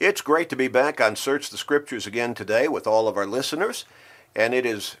It's great to be back on Search the Scriptures again today with all of our listeners, and it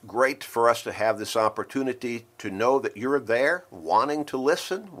is great for us to have this opportunity to know that you're there, wanting to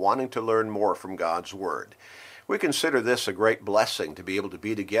listen, wanting to learn more from God's Word. We consider this a great blessing to be able to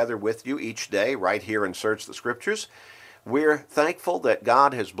be together with you each day right here in Search the Scriptures. We're thankful that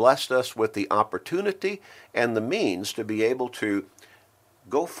God has blessed us with the opportunity and the means to be able to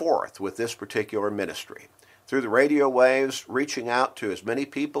go forth with this particular ministry. Through the radio waves, reaching out to as many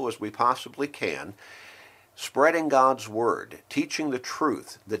people as we possibly can, spreading God's Word, teaching the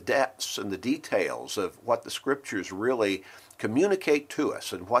truth, the depths and the details of what the Scriptures really communicate to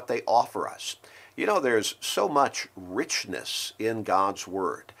us and what they offer us. You know, there's so much richness in God's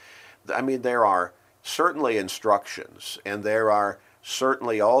Word. I mean, there are certainly instructions, and there are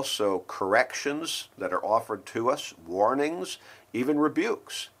certainly also corrections that are offered to us, warnings, even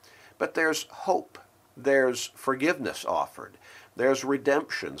rebukes. But there's hope. There's forgiveness offered. There's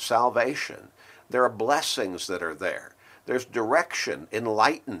redemption, salvation. There are blessings that are there. There's direction,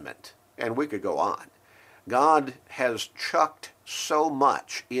 enlightenment, and we could go on. God has chucked so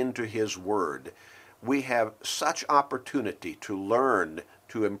much into His Word. We have such opportunity to learn,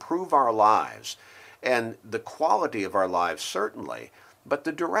 to improve our lives, and the quality of our lives certainly, but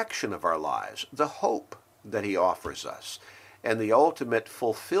the direction of our lives, the hope that He offers us, and the ultimate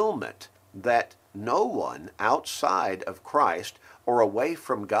fulfillment that no one outside of Christ or away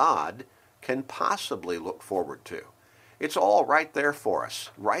from God can possibly look forward to. It's all right there for us,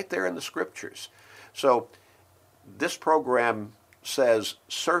 right there in the Scriptures. So this program says,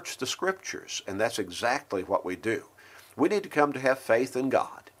 search the Scriptures, and that's exactly what we do. We need to come to have faith in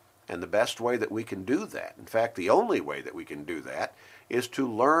God, and the best way that we can do that, in fact, the only way that we can do that, is to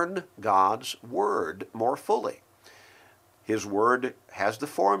learn God's Word more fully. His Word has the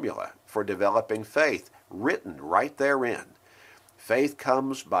formula for developing faith written right therein. Faith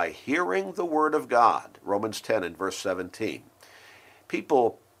comes by hearing the Word of God, Romans 10 and verse 17.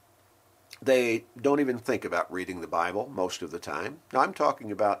 People, they don't even think about reading the Bible most of the time. Now, I'm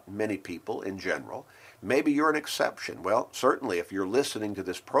talking about many people in general. Maybe you're an exception. Well, certainly if you're listening to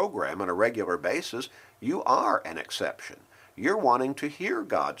this program on a regular basis, you are an exception. You're wanting to hear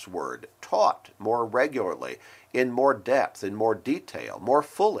God's Word taught more regularly, in more depth, in more detail, more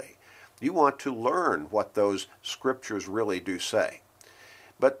fully. You want to learn what those Scriptures really do say.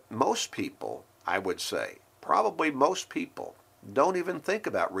 But most people, I would say, probably most people, don't even think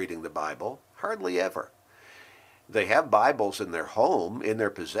about reading the Bible, hardly ever. They have Bibles in their home, in their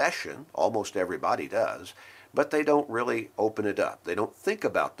possession, almost everybody does, but they don't really open it up. They don't think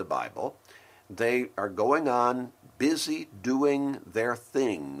about the Bible. They are going on busy doing their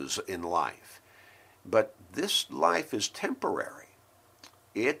things in life. But this life is temporary.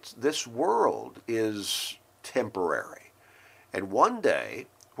 This world is temporary. And one day,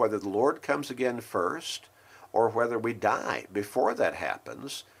 whether the Lord comes again first or whether we die before that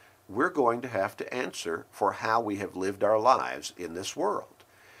happens, we're going to have to answer for how we have lived our lives in this world.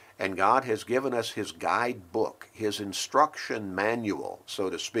 And God has given us His guidebook, His instruction manual, so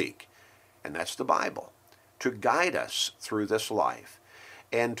to speak, and that's the Bible, to guide us through this life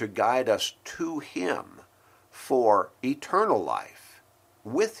and to guide us to Him for eternal life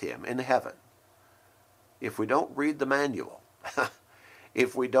with Him in heaven. If we don't read the manual,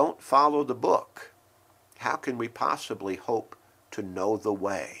 if we don't follow the book, how can we possibly hope to know the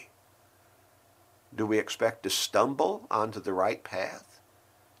way? Do we expect to stumble onto the right path?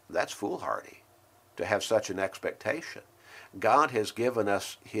 That's foolhardy to have such an expectation. God has given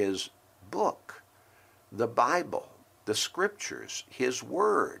us His book, the Bible, the Scriptures, His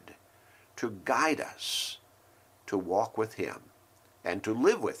Word, to guide us to walk with Him and to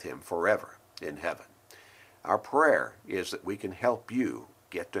live with Him forever in heaven. Our prayer is that we can help you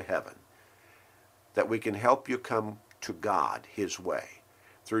get to heaven, that we can help you come to God His way,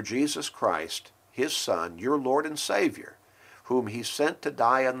 through Jesus Christ, His Son, your Lord and Savior, whom He sent to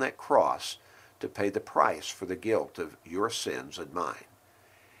die on that cross to pay the price for the guilt of your sins and mine.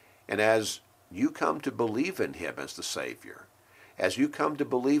 And as you come to believe in Him as the Savior, as you come to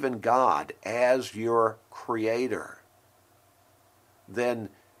believe in God as your Creator, then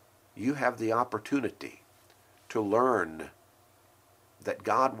you have the opportunity to learn that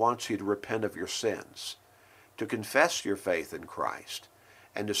God wants you to repent of your sins, to confess your faith in Christ,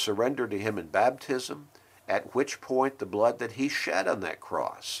 and to surrender to Him in baptism, at which point the blood that He shed on that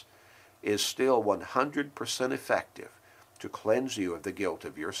cross is still 100% effective to cleanse you of the guilt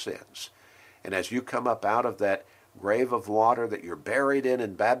of your sins. And as you come up out of that grave of water that you're buried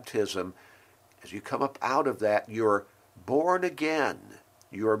in baptism, as you come up out of that, you're born again,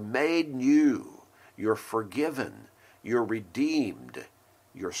 you're made new, you're forgiven, you're redeemed,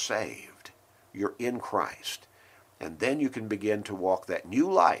 you're saved. You're in Christ. And then you can begin to walk that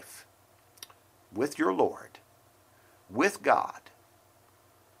new life with your Lord, with God,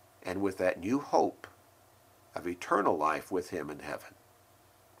 and with that new hope of eternal life with him in heaven.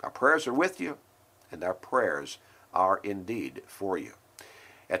 Our prayers are with you, and our prayers are indeed for you.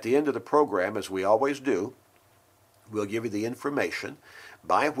 At the end of the program, as we always do, we'll give you the information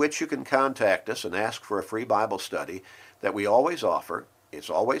by which you can contact us and ask for a free Bible study that we always offer. It's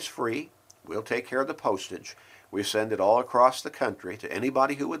always free. We'll take care of the postage. We send it all across the country to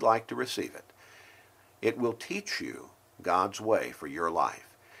anybody who would like to receive it. It will teach you God's way for your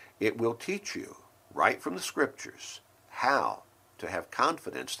life. It will teach you, right from the Scriptures, how to have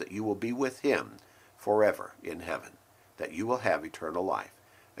confidence that you will be with him forever in heaven, that you will have eternal life.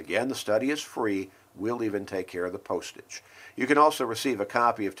 Again, the study is free. We'll even take care of the postage. You can also receive a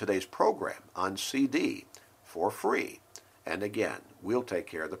copy of today's program on CD for free. And again, we'll take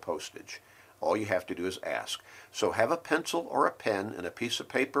care of the postage. All you have to do is ask. So have a pencil or a pen and a piece of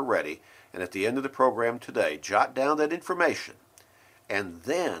paper ready, and at the end of the program today, jot down that information, and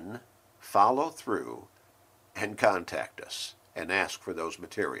then follow through and contact us and ask for those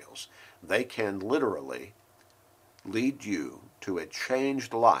materials. They can literally lead you to a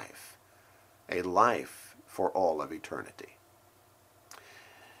changed life, a life for all of eternity.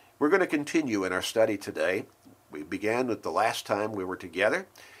 We're going to continue in our study today. We began with the last time we were together,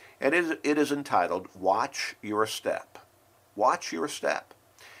 and it is entitled, Watch Your Step. Watch Your Step.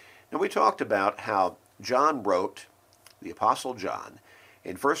 And we talked about how John wrote, the Apostle John,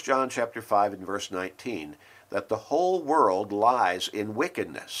 in 1 John chapter 5 and verse 19, that the whole world lies in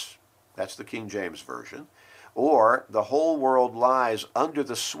wickedness. That's the King James Version. Or the whole world lies under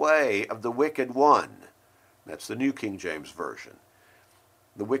the sway of the wicked one. That's the New King James Version.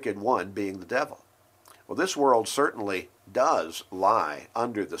 The wicked one being the devil. Well, this world certainly does lie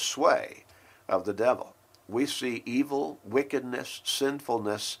under the sway of the devil. We see evil, wickedness,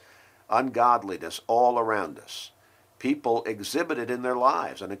 sinfulness, ungodliness all around us. People exhibit it in their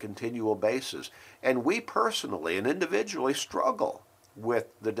lives on a continual basis. And we personally and individually struggle with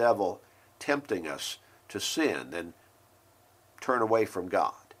the devil tempting us to sin and turn away from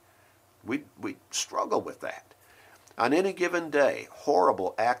God. We struggle with that. On any given day,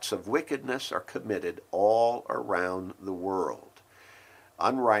 horrible acts of wickedness are committed all around the world.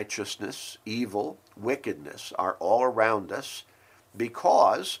 Unrighteousness, evil, wickedness are all around us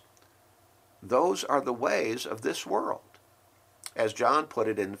because those are the ways of this world. As John put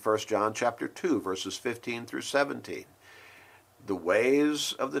it in 1 John chapter 2, verses 15 through 17. The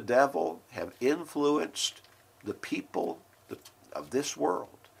ways of the devil have influenced the people of this world.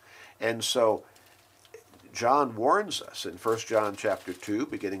 And so John warns us in 1 John chapter 2,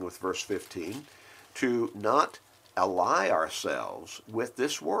 beginning with verse 15, to not ally ourselves with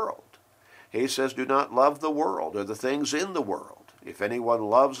this world. He says, do not love the world or the things in the world. If anyone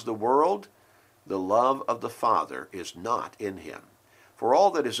loves the world, the love of the Father is not in him. For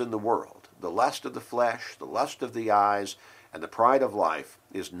all that is in the world, the lust of the flesh, the lust of the eyes, and the pride of life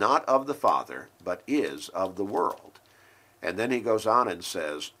is not of the Father, but is of the world. And then he goes on and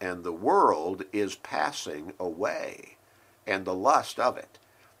says, and the world is passing away, and the lust of it.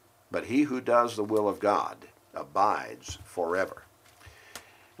 But he who does the will of God abides forever.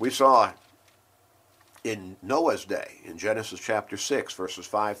 We saw in Noah's day, in Genesis chapter 6, verses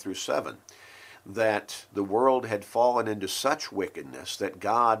 5 through 7, that the world had fallen into such wickedness that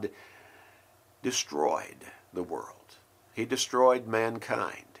God destroyed the world. He destroyed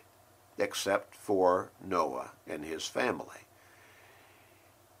mankind, except for Noah and his family.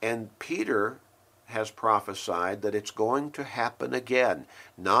 And Peter has prophesied that it's going to happen again,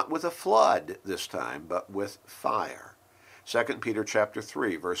 not with a flood this time, but with fire. 2 Peter chapter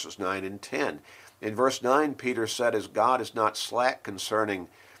 3, verses 9 and 10. In verse 9, Peter said, as God is not slack concerning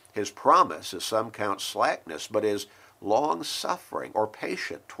his promise, as some count slackness, but is long-suffering or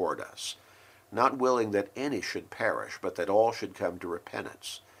patient toward us, not willing that any should perish, but that all should come to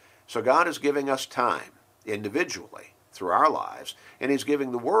repentance. So God is giving us time, individually, through our lives, and he's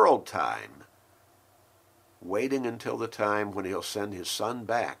giving the world time, waiting until the time when he'll send his Son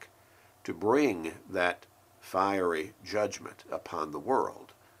back to bring that fiery judgment upon the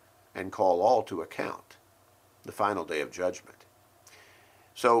world and call all to account, the final day of judgment.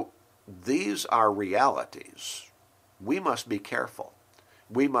 So these are realities. We must be careful.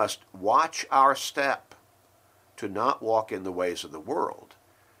 We must watch our step to not walk in the ways of the world,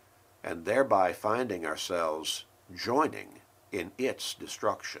 and thereby finding ourselves joining in its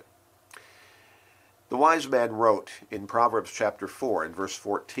destruction. The wise man wrote in Proverbs chapter 4 and verse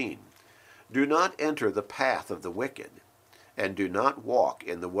 14, do not enter the path of the wicked, and do not walk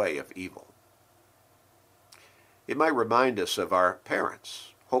in the way of evil. It might remind us of our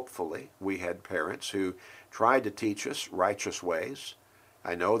parents. Hopefully, we had parents who tried to teach us righteous ways.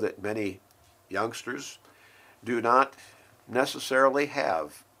 I know that many youngsters do not necessarily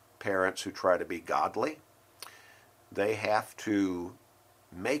have parents who try to be godly. They have to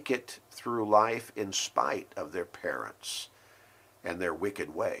make it through life in spite of their parents and their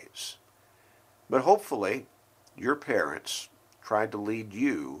wicked ways. But hopefully, your parents tried to lead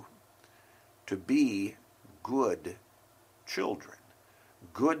you to be good children,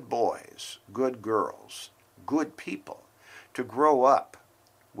 good boys, good girls, good people, to grow up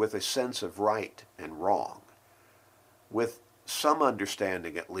with a sense of right and wrong, with some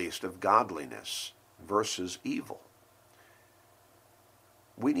understanding at least of godliness versus evil.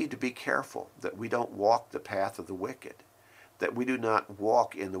 We need to be careful that we don't walk the path of the wicked, that we do not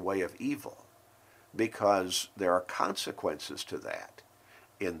walk in the way of evil, because there are consequences to that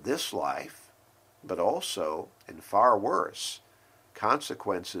in this life, but also, and far worse,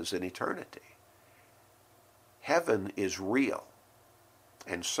 consequences in eternity. Heaven is real,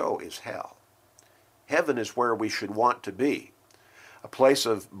 and so is hell. Heaven is where we should want to be, a place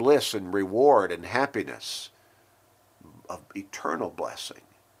of bliss and reward and happiness, of eternal blessing.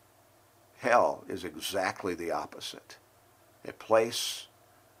 Hell is exactly the opposite, a place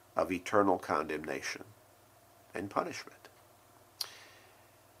of eternal condemnation and punishment.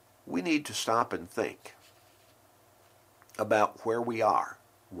 We need to stop and think about where we are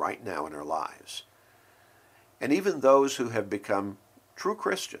right now in our lives. And even those who have become true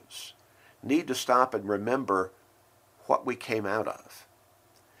Christians need to stop and remember what we came out of.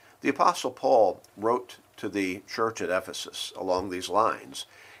 The Apostle Paul wrote to the church at Ephesus along these lines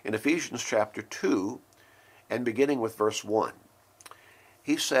in Ephesians chapter 2 and beginning with verse 1.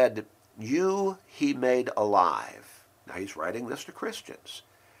 He said, "You he made alive." Now he's writing this to Christians.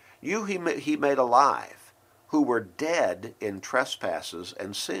 "You he made alive, who were dead in trespasses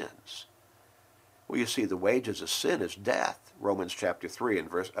and sins." Well, you see, the wages of sin is death. Romans chapter 3 and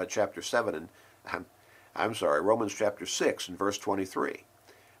chapter 7 and Romans chapter 6 and verse 23.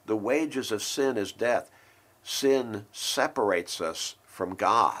 The wages of sin is death. Sin separates us from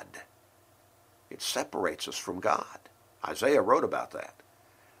God. It separates us from God. Isaiah wrote about that.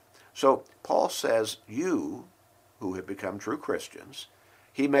 So Paul says, you who have become true Christians,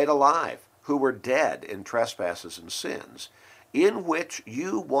 he made alive, who were dead in trespasses and sins, in which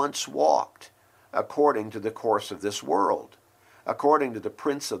you once walked, according to the course of this world, according to the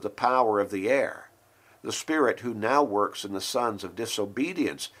prince of the power of the air, the spirit who now works in the sons of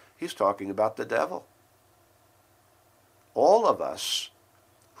disobedience. He's talking about the devil. All of us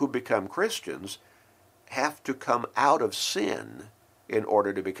who become Christians have to come out of sin in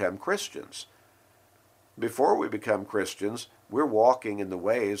order to become Christians. Before we become Christians, we're walking in the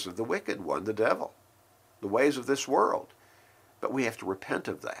ways of the wicked one, the devil, the ways of this world. But we have to repent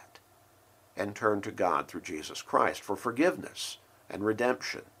of that and turn to God through Jesus Christ for forgiveness and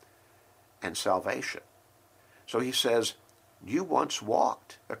redemption and salvation. So he says, you once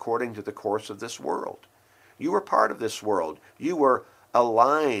walked according to the course of this world. You were part of this world. You were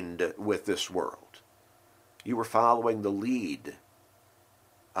aligned with this world. You were following the lead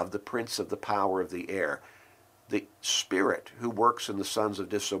of the prince of the power of the air, the spirit who works in the sons of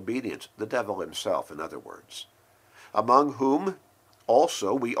disobedience, the devil himself, in other words, among whom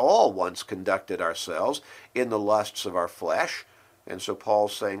also we all once conducted ourselves in the lusts of our flesh. And so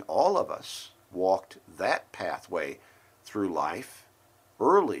Paul's saying all of us walked that pathway through life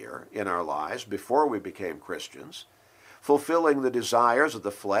earlier in our lives before we became Christians, fulfilling the desires of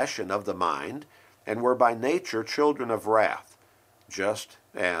the flesh and of the mind, and were by nature children of wrath, just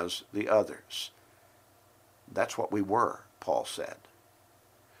as the others. That's what we were, Paul said.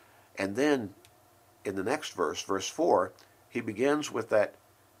 And then in the next verse, verse 4, he begins with that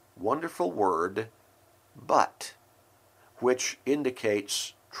wonderful word, but, which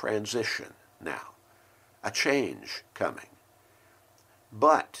indicates transition now, a change coming.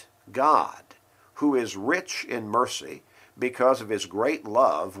 But God, who is rich in mercy because of his great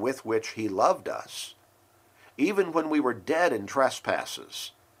love with which he loved us, even when we were dead in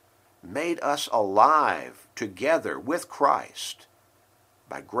trespasses, made us alive together with Christ.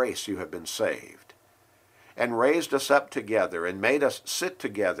 By grace you have been saved, and raised us up together and made us sit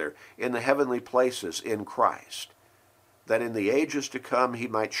together in the heavenly places in Christ, that in the ages to come he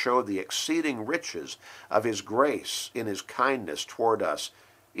might show the exceeding riches of his grace in his kindness toward us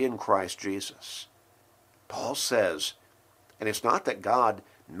in Christ Jesus. Paul says, and it's not that God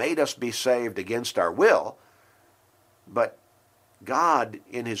made us be saved against our will, but God,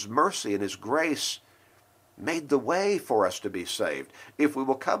 in his mercy and his grace, made the way for us to be saved if we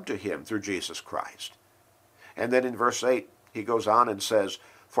will come to him through Jesus Christ. And then in verse 8, he goes on and says,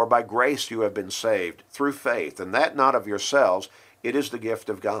 "For by grace you have been saved through faith, and that not of yourselves, it is the gift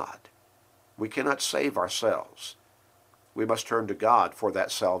of God." We cannot save ourselves. We must turn to God for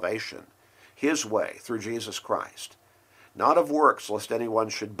that salvation, his way, through Jesus Christ. Not of works, lest anyone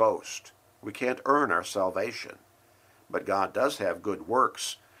should boast. We can't earn our salvation. But God does have good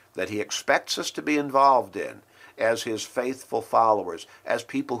works that he expects us to be involved in as his faithful followers, as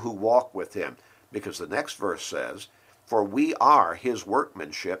people who walk with him. Because the next verse says, "For we are his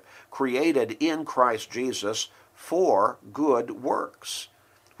workmanship, created in Christ Jesus for good works,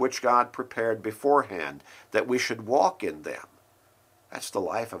 which God prepared beforehand, that we should walk in them." That's the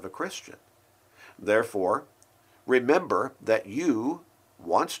life of a Christian. Therefore, remember that you,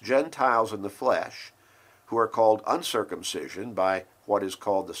 once Gentiles in the flesh, who are called uncircumcision by what is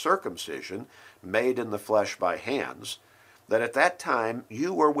called the circumcision, made in the flesh by hands, that at that time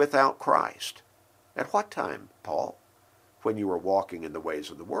you were without Christ. At what time, Paul? When you were walking in the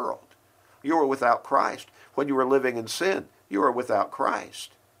ways of the world. You were without Christ. When you were living in sin, you were without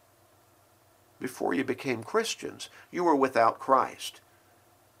Christ. Before you became Christians, you were without Christ.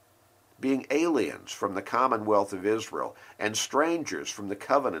 Being aliens from the commonwealth of Israel and strangers from the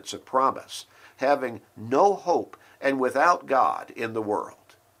covenants of promise, having no hope and without God in the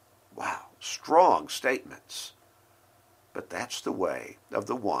world. Wow, strong statements. But that's the way of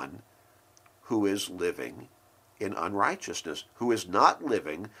the one who is living in unrighteousness, who is not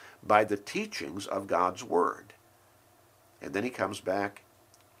living by the teachings of God's word. And then he comes back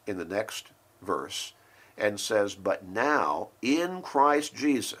in the next verse and says, "But now in Christ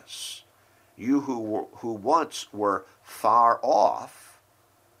Jesus, you who once were far off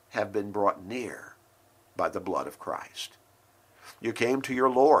have been brought near by the blood of Christ." You came to your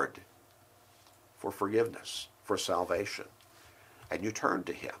Lord for forgiveness, for salvation, and you turned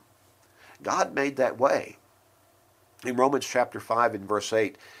to him. God made that way. In Romans chapter 5 and verse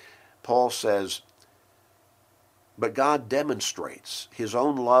 8, Paul says, "But God demonstrates his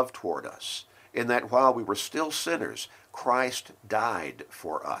own love toward us, in that while we were still sinners, Christ died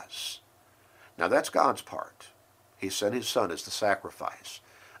for us." Now that's God's part. He sent his Son as the sacrifice.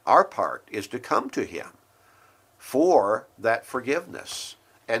 Our part is to come to him for that forgiveness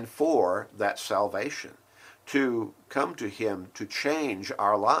and for that salvation, to come to him to change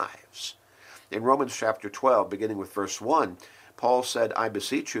our lives. In Romans chapter 12, beginning with verse 1, Paul said, "I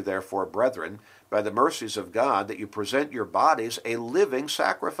beseech you, therefore, brethren, by the mercies of God, that you present your bodies a living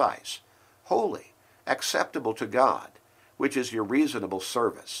sacrifice, holy, acceptable to God, which is your reasonable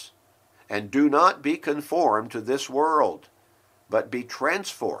service. And do not be conformed to this world, but be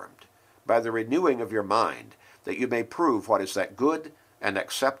transformed by the renewing of your mind, that you may prove what is that good and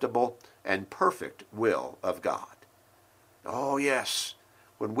acceptable and perfect will of God." Oh yes,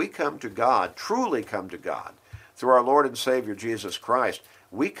 when we come to God, truly come to God, through our Lord and Savior Jesus Christ,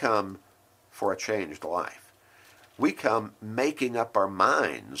 we come for a changed life. We come making up our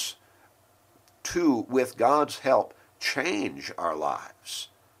minds to, with God's help, change our lives.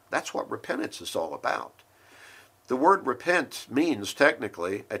 That's what repentance is all about. The word repent means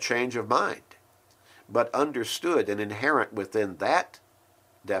technically a change of mind, but understood and inherent within that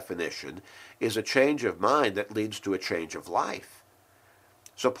definition is a change of mind that leads to a change of life.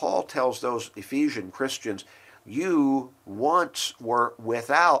 So Paul tells those Ephesian Christians, you once were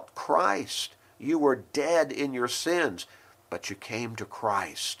without Christ. You were dead in your sins, but you came to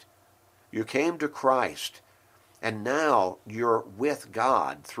Christ. You came to Christ, and now you're with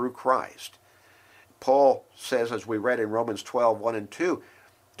God through Christ. Paul says, as we read in Romans 12, 1 and 2,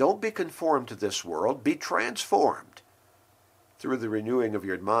 don't be conformed to this world, be transformed through the renewing of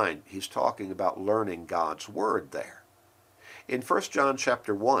your mind. He's talking about learning God's word there. In 1 John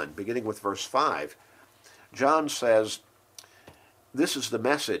chapter 1, beginning with verse 5, John says, this is the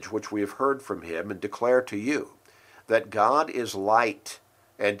message which we have heard from him and declare to you, that God is light,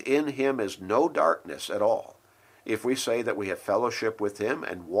 and in him is no darkness at all. If we say that we have fellowship with him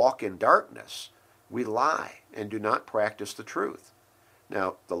and walk in darkness, we lie and do not practice the truth.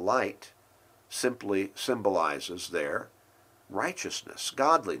 Now, the light simply symbolizes there righteousness,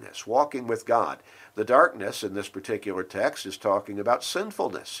 godliness, walking with God. The darkness in this particular text is talking about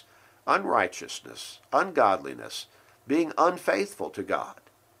sinfulness, unrighteousness, ungodliness, being unfaithful to God.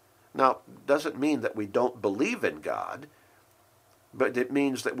 Now, doesn't mean that we don't believe in God, but it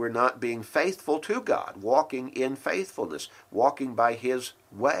means that we're not being faithful to God, walking in faithfulness, walking by his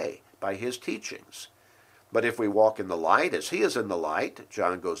way, by his teachings. But if we walk in the light as he is in the light,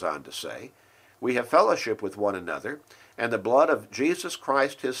 John goes on to say, we have fellowship with one another, And the blood of Jesus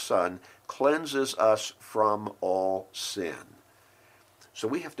Christ, his Son, cleanses us from all sin. So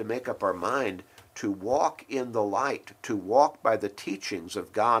we have to make up our mind to walk in the light, to walk by the teachings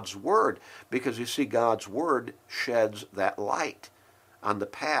of God's Word, because you see, God's Word sheds that light on the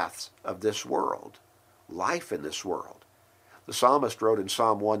paths of this world, life in this world. The psalmist wrote in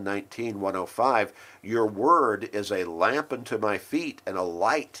Psalm 119, 105, "Your word is a lamp unto my feet and a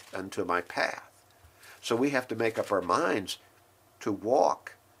light unto my path." So we have to make up our minds to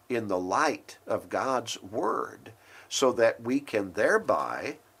walk in the light of God's Word so that we can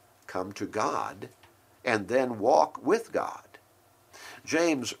thereby come to God and then walk with God.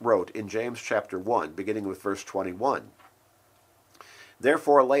 James wrote in James chapter 1, beginning with verse 21,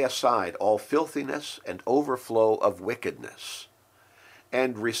 "Therefore lay aside all filthiness and overflow of wickedness,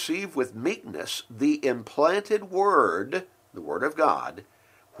 and receive with meekness the implanted word," the Word of God,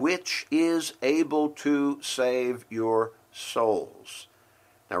 "which is able to save your souls."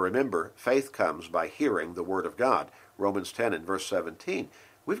 Now remember, faith comes by hearing the Word of God. Romans 10 and verse 17.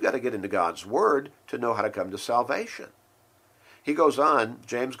 We've got to get into God's Word to know how to come to salvation. He goes on,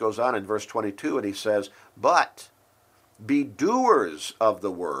 James goes on in verse 22, and he says, "But be doers of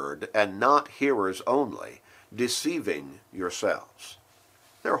the word, and not hearers only, deceiving yourselves."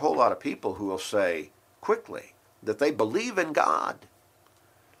 There are a whole lot of people who will say quickly that they believe in God,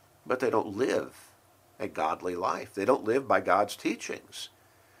 but they don't live a godly life. They don't live by God's teachings.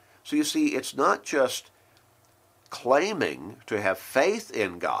 So you see, it's not just claiming to have faith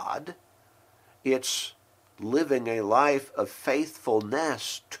in God, it's living a life of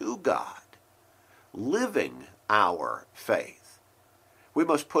faithfulness to God, living our faith. We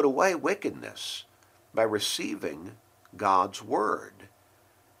must put away wickedness by receiving God's Word,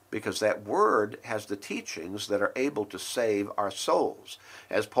 because that Word has the teachings that are able to save our souls.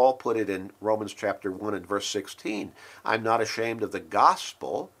 As Paul put it in Romans chapter 1 and verse 16, "I'm not ashamed of the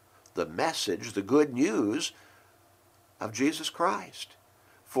gospel," the message, the good news of Jesus Christ.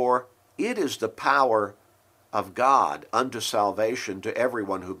 "For it is the power of God unto salvation to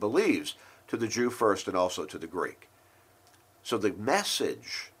everyone who believes, to the Jew first and also to the Greek." So the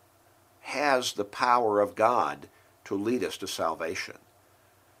message has the power of God to lead us to salvation.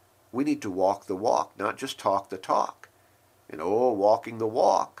 We need to walk the walk, not just talk the talk. And walking the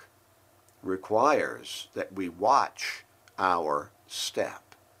walk requires that we watch our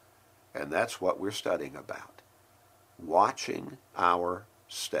step. And that's what we're studying about. Watching our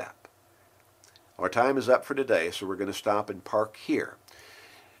step. Our time is up for today, so we're going to stop and park here.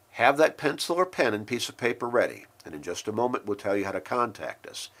 Have that pencil or pen and piece of paper ready, and in just a moment we'll tell you how to contact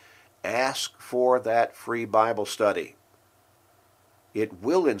us. Ask for that free Bible study. It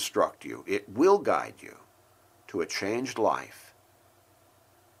will instruct you, it will guide you to a changed life,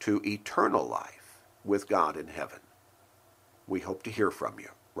 to eternal life with God in heaven. We hope to hear from you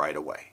right away.